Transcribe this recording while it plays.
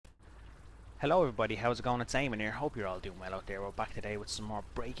Hello everybody, how's it going? It's Eamon here. Hope you're all doing well out there. We're back today with some more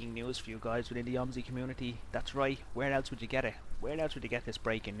breaking news for you guys within the Omsi community. That's right, where else would you get it? Where else would you get this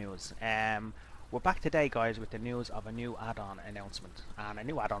breaking news? We're back today guys with the news of a new add-on announcement and a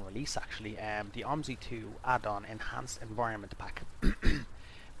new add-on release actually. The Omsi 2 add-on Enhanced Environment Pack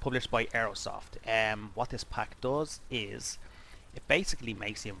published by Aerosoft. What this pack does is it basically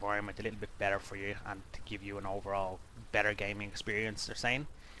makes the environment a little bit better for you and to give you an overall better gaming experience, they're saying.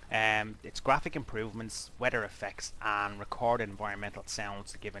 It's graphic improvements, weather effects, and recorded environmental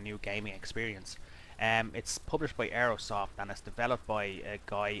sounds to give a new gaming experience. It's published by Aerosoft and it's developed by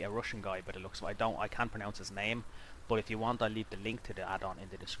a Russian guy, but it looks I can't pronounce his name. But if you want, I'll leave the link to the add-on in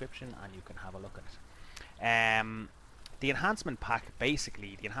the description, and you can have a look at it. The enhancement pack,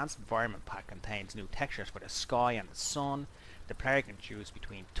 basically, the enhanced environment pack contains new textures for the sky and the sun. The player can choose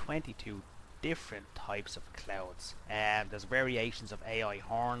between 22 different types of clouds. There's variations of AI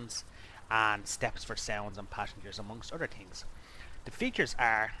horns and steps for sounds and passengers, amongst other things. The features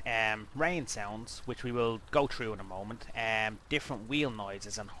are rain sounds, which we will go through in a moment, different wheel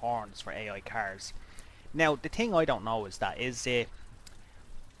noises and horns for AI cars. Now, the thing I don't know is the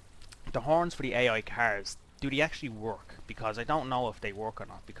horns for the AI cars, do they actually work? Because I don't know if they work or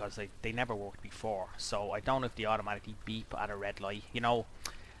not, because they never worked before. So I don't know if they automatically beep at a red light. You know,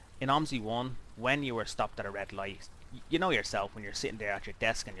 in Omsi 1, when you were stopped at a red light, you know yourself when you're sitting there at your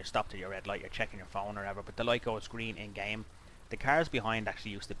desk and you're stopped at your red light, you're checking your phone or whatever, but the light goes green in game. The cars behind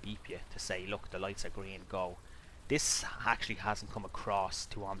actually used to beep you to say, look, the lights are green, go. This actually hasn't come across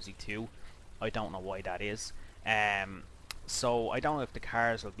to Omsi 2. I don't know why that is. So I don't know if the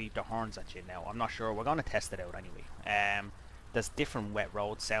cars will beep their horns at you now. I'm not sure. We're going to test it out anyway. There's different wet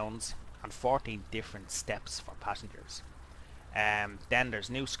road sounds and 14 different steps for passengers. Then there's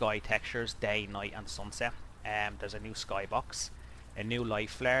new sky textures, day, night and sunset. There's a new skybox, a new light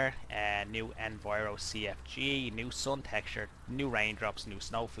flare, a new Enviro CFG, new sun texture, new raindrops, new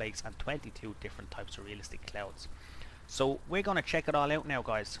snowflakes, and 22 different types of realistic clouds. So we're going to check it all out now,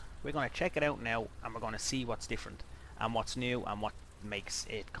 guys. We're going to check it out now, and we're going to see what's different and what's new and what makes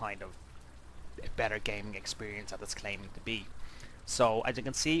it kind of a better gaming experience that it's claiming to be. So as you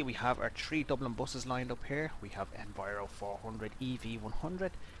can see, we have our 3 Dublin buses lined up here. We have Enviro 400, EV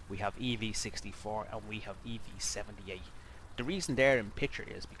 100, we have EV 64, and we have EV 78. The reason they're in picture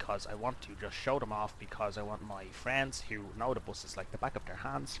is because I want to just show them off, because I want my friends who know the buses like the back of their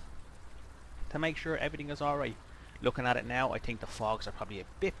hands to make sure everything is alright. Looking at it now, I think the fogs are probably a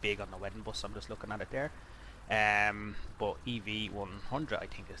bit big on the wedding bus. I'm just looking at it there. But EV 100 I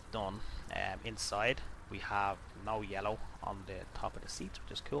think is done. Inside we have no yellow on the top of the seats,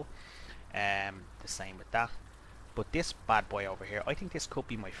 which is cool. The same with that. But this bad boy over here, I think this could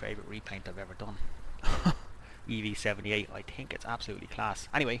be my favourite repaint I've ever done. EV 78, I think it's absolutely class.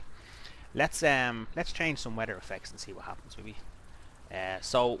 Anyway, let's change some weather effects and see what happens maybe.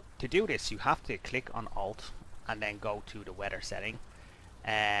 So to do this, you have to click on Alt and then go to the weather setting.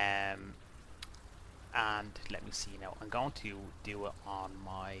 And let me see now. I'm going to do it on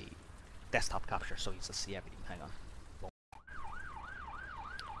my desktop capture so you can see everything. Hang on. Boom.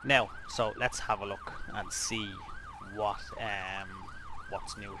 Now, so let's have a look and see what's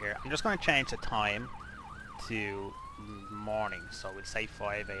new here. I'm just going to change the time to morning. So we'll say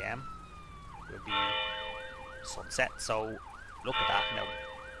 5 AM will be sunset. So look at that now.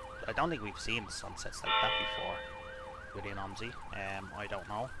 I don't think we've seen sunsets like that before within Omsi. I don't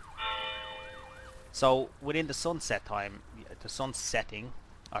know. So within the sunset time, the sun setting,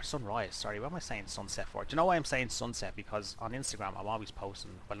 or sunrise, sorry, what am I saying sunset for? Do you know why I'm saying sunset? Because on Instagram I'm always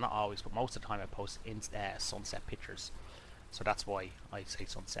posting, well not always, but most of the time I post sunset pictures. So that's why I say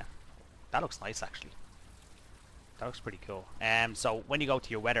sunset. That looks nice actually. That looks pretty cool. So when you go to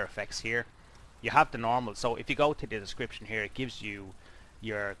your weather effects here, you have the normal. So if you go to the description here, it gives you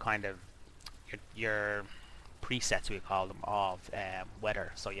your kind of your presets, we call them, of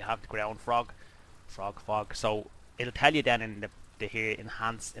weather. So you have the ground fog, fog. So it'll tell you then in the here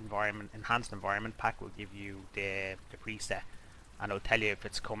enhanced environment pack will give you the preset, and it'll tell you if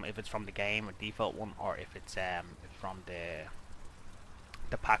it's from the game, a default one, or if it's from the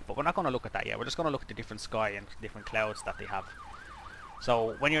pack. But we're not going to look at that yet. We're just going to look at the different sky and different clouds that they have.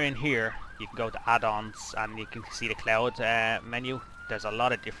 So when you're in here, you can go to add-ons and you can see the cloud menu. There's a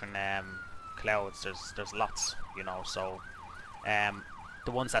lot of different clouds. There's lots, you know. So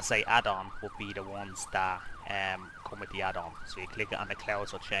the ones that say add-on will be the ones that come with the add-on. So you click it and the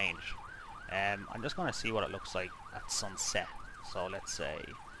clouds will change. I'm just going to see what it looks like at sunset. So let's say,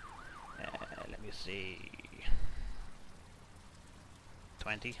 let me see,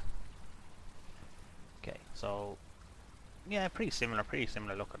 20. Okay, so Yeah, pretty similar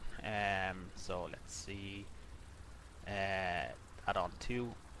looking. So let's see. Add on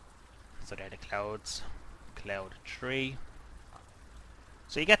 2. So they're the clouds. Cloud 3.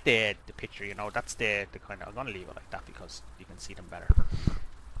 So you get the picture, you know. That's the kind of, I'm gonna leave it like that because you can see them better.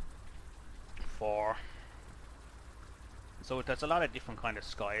 4. So there's a lot of different kind of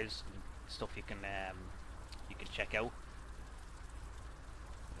skies and stuff you can check out.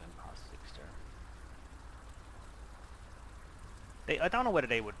 I don't know whether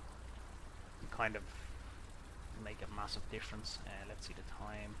they would kind of make a massive difference. Let's see the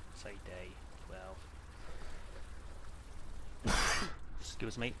time. Say day 12.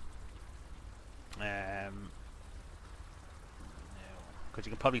 Excuse me. No, because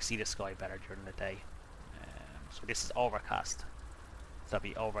you can probably see the sky better during the day. So this is overcast. So that'll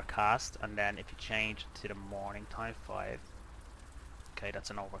be overcast, and then if you change it to the morning time, 5. Okay, that's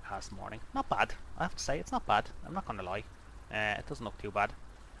an overcast morning. Not bad. I have to say, it's not bad. I'm not gonna lie. It doesn't look too bad.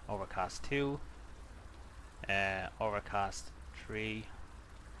 Overcast 2. Overcast 3.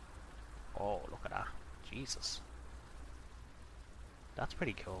 Oh, look at that. Jesus. That's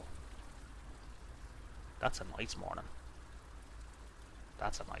pretty cool. That's a nice morning.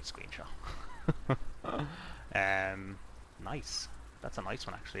 That's a nice screenshot. Nice. That's a nice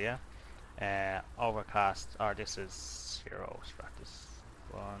one actually, yeah. Overcast, or this is 0, stratus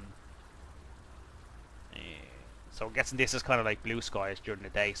 1. So I'm guessing this is kind of like blue skies during the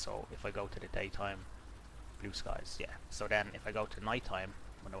day, so if I go to the daytime, blue skies, yeah. So then if I go to nighttime,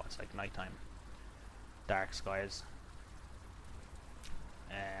 I wonder what's like nighttime, dark skies.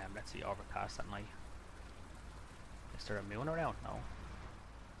 Let's see, overcast at night. Is there a moon around? No.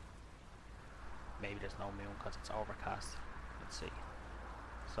 Maybe there's no moon because it's overcast. Let's see.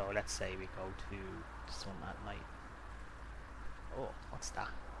 So let's say we go to the sun at night. Oh, what's that?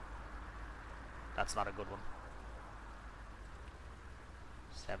 That's not a good one.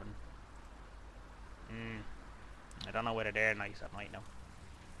 7. I don't know whether they're nice at night now.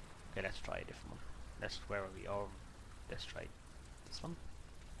 Okay, let's try a different one. Where are we? Oh, let's try this one.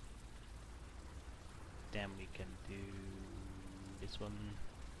 Then we can do this one.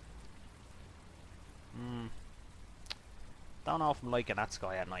 Don't know if I'm liking that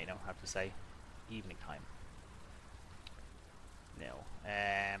sky at night now, I have to say. Evening time. No.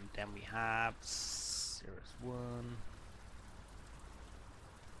 Then we have Cirrus 1.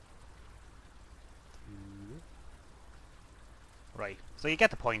 2. Right, so you get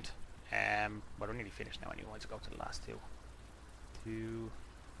the point. But we're nearly finished now anyway, let's go to the last 2. 2,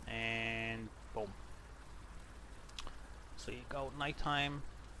 and boom. So you go nighttime,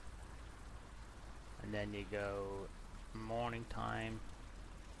 and then you go morning time.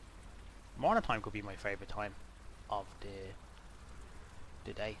 Morning time could be my favorite time of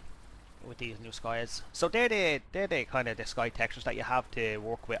the day with these new skies. So they're the kind of the sky textures that you have to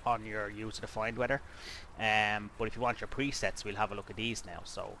work with on your user defined weather. But if you want your presets, we'll have a look at these now.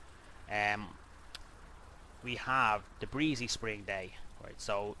 So we have the breezy spring day, right?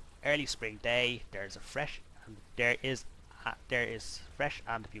 So early spring day, there is fresh and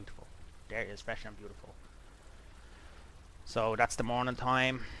beautiful. There is fresh and beautiful. So that's the morning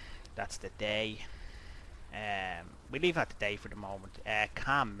time. That's the day. We leave out the day for the moment.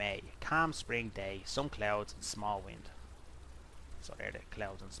 Calm May, calm spring day, some clouds and small wind. So they're the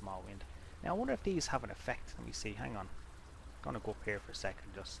clouds and small wind. Now I wonder if these have an effect. Let me see. Hang on. I'm gonna go up here for a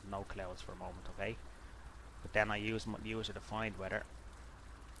second. Just no clouds for a moment, okay? But then I use user defined weather.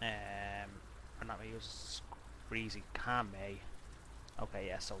 And I use breezy calm May. Okay,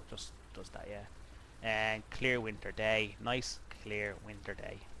 yeah. So it just does that, yeah. And clear winter day, nice clear winter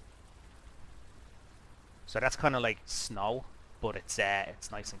day. So that's kind of like snow, but it's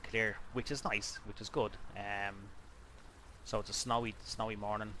nice and clear, which is nice, which is good. So it's a snowy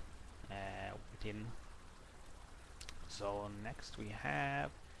morning within. So next we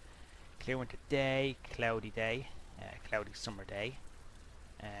have clear winter day, cloudy summer day,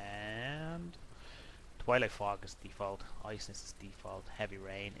 and twilight fog is default, iciness is default, heavy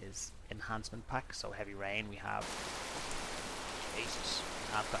rain is enhancement pack. So heavy rain we have, Jesus,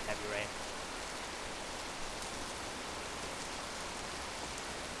 I've got heavy rain.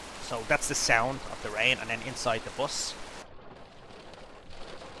 So that's the sound of the rain, and then inside the bus.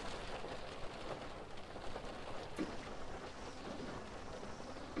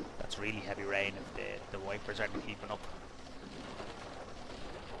 That's really heavy rain if the wipers aren't keeping up.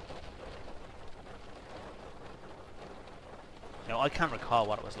 Now I can't recall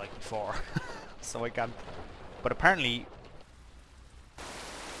what it was like before, so I can't. But apparently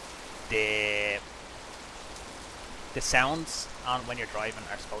the sounds on when you're driving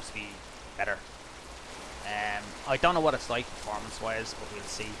are supposed to be better. I don't know what it's like performance-wise, but we'll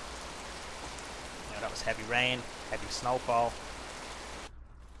see. That was heavy rain, heavy snowfall.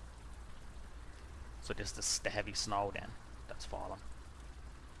 So this is the heavy snow then that's fallen.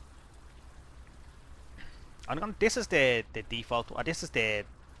 This is the default. This is the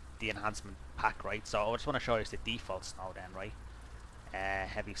enhancement pack, right? So I just want to show you the default snow then, right?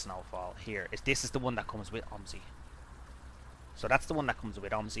 Heavy snowfall here. This is the one that comes with Omsi. So that's the one that comes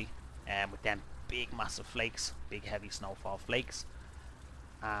with Omsi, with them big massive flakes, big heavy snowfall flakes.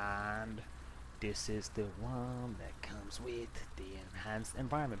 And this is the one that comes with the enhanced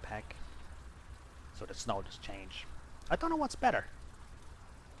environment pack. So the snow just changed. I don't know what's better.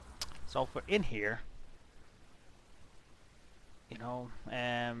 So for in here, you know,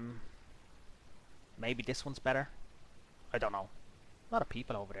 maybe this one's better. I don't know. A lot of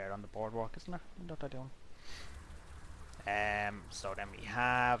people over there on the boardwalk, isn't there? What are they doing? So then we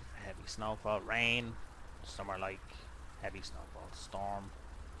have heavy snowfall, rain, summer like heavy snowfall, storm,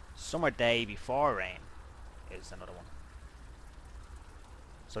 summer day before rain is another one.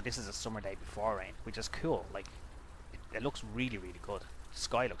 So this is a summer day before rain, which is cool. Like it looks really good. The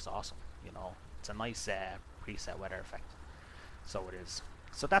sky looks awesome. You know, it's a nice preset weather effect. So it is.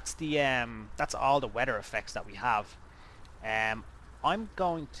 So that's the that's all the weather effects that we have. I'm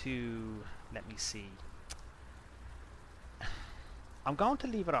going to let me see. I'm going to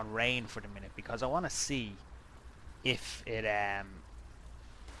leave it on rain for the minute because I want to see if it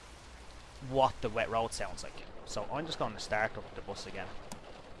what the wet road sounds like. So I'm just going to start up the bus again.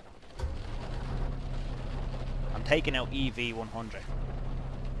 I'm taking out EV 100.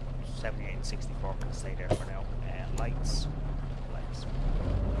 78 and 64 can stay there for now. Lights.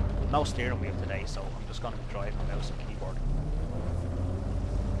 No steering wheel today, so I'm just going to be driving mouse and keyboard.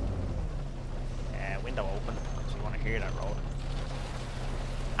 Window open because you want to hear that road.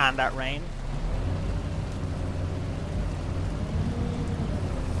 And that rain.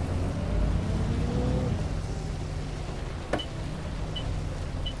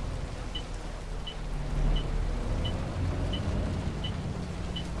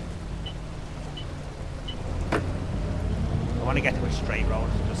 I want to get to a straight road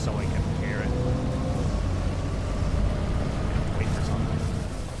just so I can hear it. Wait for something.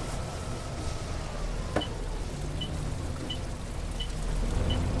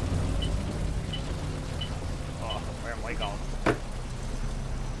 Oh, where am I going?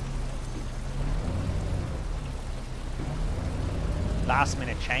 Last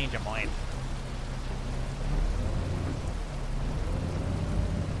minute change of mind.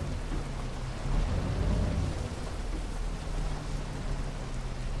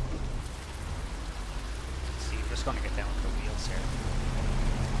 Just gonna get down to the wheels here.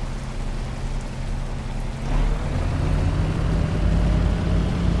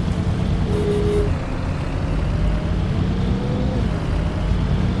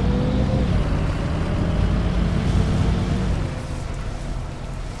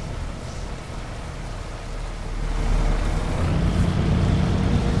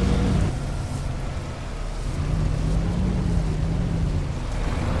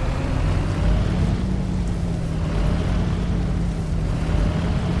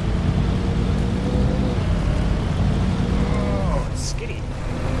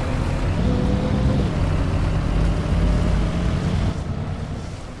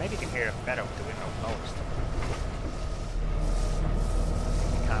 Better with the window closed.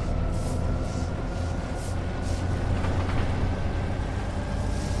 You can.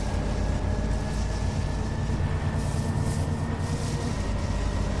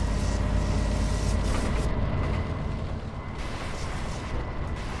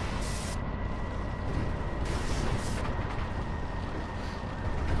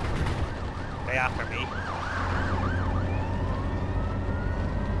 They after me.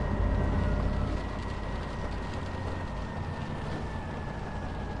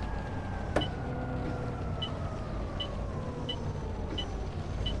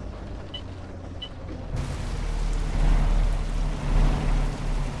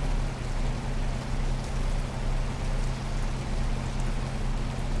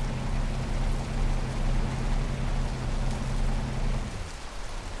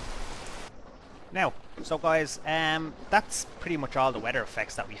 Now, so guys, that's pretty much all the weather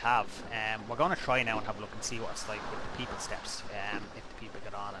effects that we have. We're going to try now and have a look and see what it's like with the people steps, if the people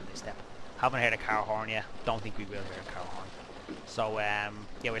get on and they step. Haven't heard a car horn yet, don't think we will hear a car horn. So, yeah,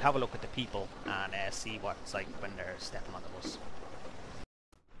 we'll have a look at the people and see what it's like when they're stepping on the bus.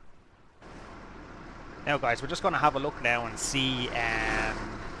 Now guys, we're just going to have a look now and see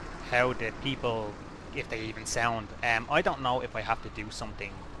how the people, if they even sound. I don't know if I have to do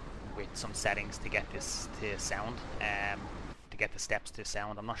something with some settings to get this to sound, to get the steps to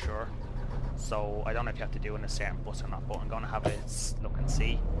sound. I'm not sure. So I don't know if you have to do it in a certain bus or not, but I'm going to have a look and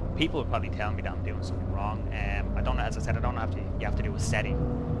see. People will probably tell me that I'm doing something wrong. I don't know, as I said, I don't have to, you have to do a setting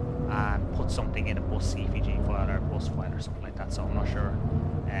and put something in a bus CVG file or a bus file or something like that, so I'm not sure.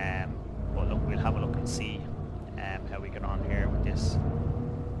 But look, we'll have a look and see how we get on here with this,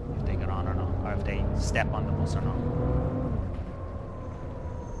 if they get on or not, or if they step on the bus or not.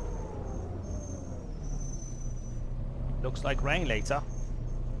 Looks like rain later.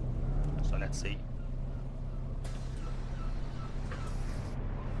 So let's see.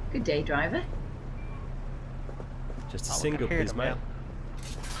 Good day, driver. Just a single, please, mate.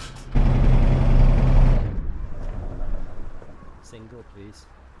 Single, please.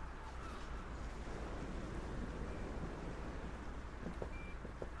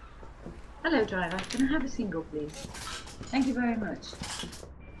 Hello, driver. Can I have a single, please? Thank you very much.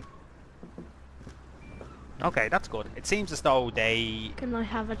 Okay, that's good. It seems as though they... Can I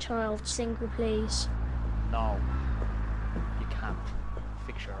have a child single, please? No, you can't.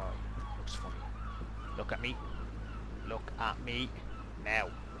 Fix your eye. Looks funny. Look at me. Look at me now.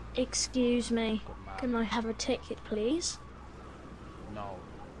 Excuse me. Good man. Can I have a ticket, please? No.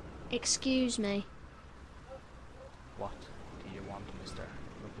 Excuse me. What do you want, mister?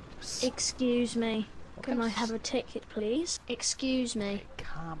 Look at this. Excuse me. What Can kind I of have a ticket, please? Excuse me. Okay,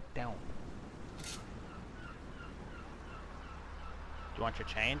 calm down. Do you want your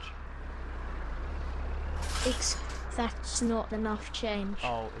change? That's not enough change.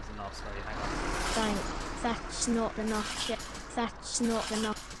 Oh, is it not? Sorry, hang on. That's not enough change. That's not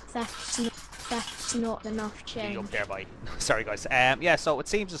enough. That's not enough change. Up there, bye. Sorry, guys. Yeah, so it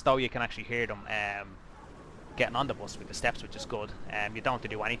seems as though you can actually hear them getting on the bus with the steps, which is good. You don't have to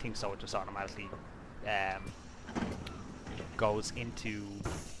do anything, so it just automatically goes into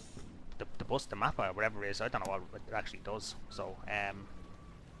the bus, the map, or whatever it is. I don't know what it actually does. So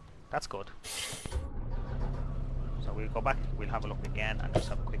that's good. So we'll go back, we'll have a look again and just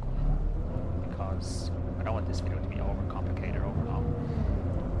have a quick one, because I don't want this video to be overcomplicated over long.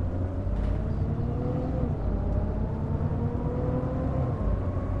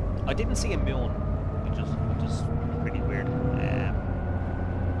 I didn't see a moon, which is pretty weird.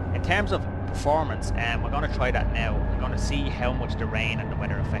 In terms of performance, we're going to try that now. We're going to see how much the rain and the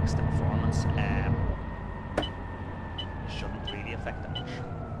weather affects the performance. It shouldn't really affect that much.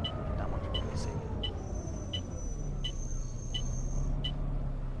 Let me see.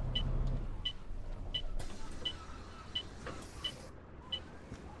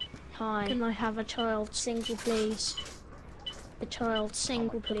 Hi. Can I have a child single, please? A child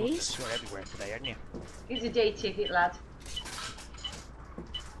single, please. You're everywhere today, aren't you? Here's a day ticket, lad.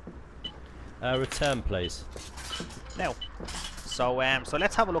 Return, please. Now, so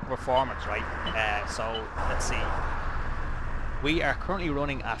let's have a look at performance, right? So let's see. We are currently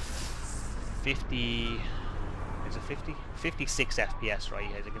running at 50. Is it 50? 56 FPS,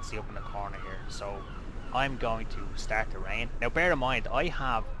 right? As you can see up in the corner here. So I'm going to start the rain. Now, bear in mind, I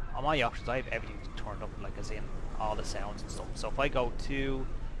have on my options, I have everything turned up, like as in all the sounds and stuff. So if I go to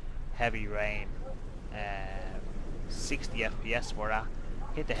heavy rain, 60 FPS we're at,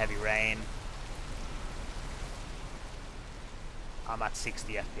 hit the heavy rain, I'm at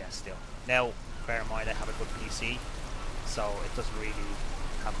 60 FPS still. Now, bear in mind I have a good PC, so it doesn't really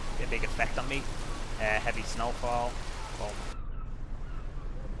have a big effect on me. Heavy snowfall, boom,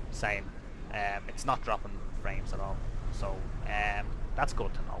 same. It's not dropping frames at all, so that's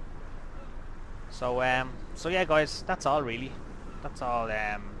good to know. So so yeah, guys, that's all really. That's all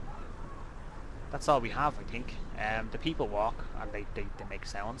we have, I think. The people walk and they make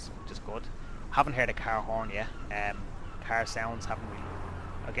sounds, which is good. Haven't heard a car horn yet. Car sounds haven't really.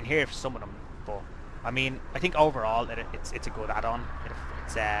 I can hear some of them, but I mean, I think overall it's a good add-on.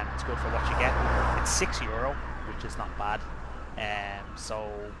 It's good for what you get. It's €6, which is not bad.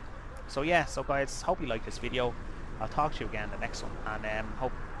 So yeah, so guys, hope you like this video. I'll talk to you again in the next one, and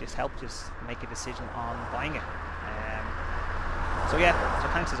hope this helped us make a decision on buying it. So yeah, so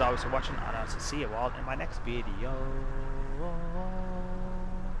thanks as always for watching, and I'll see you all in my next video.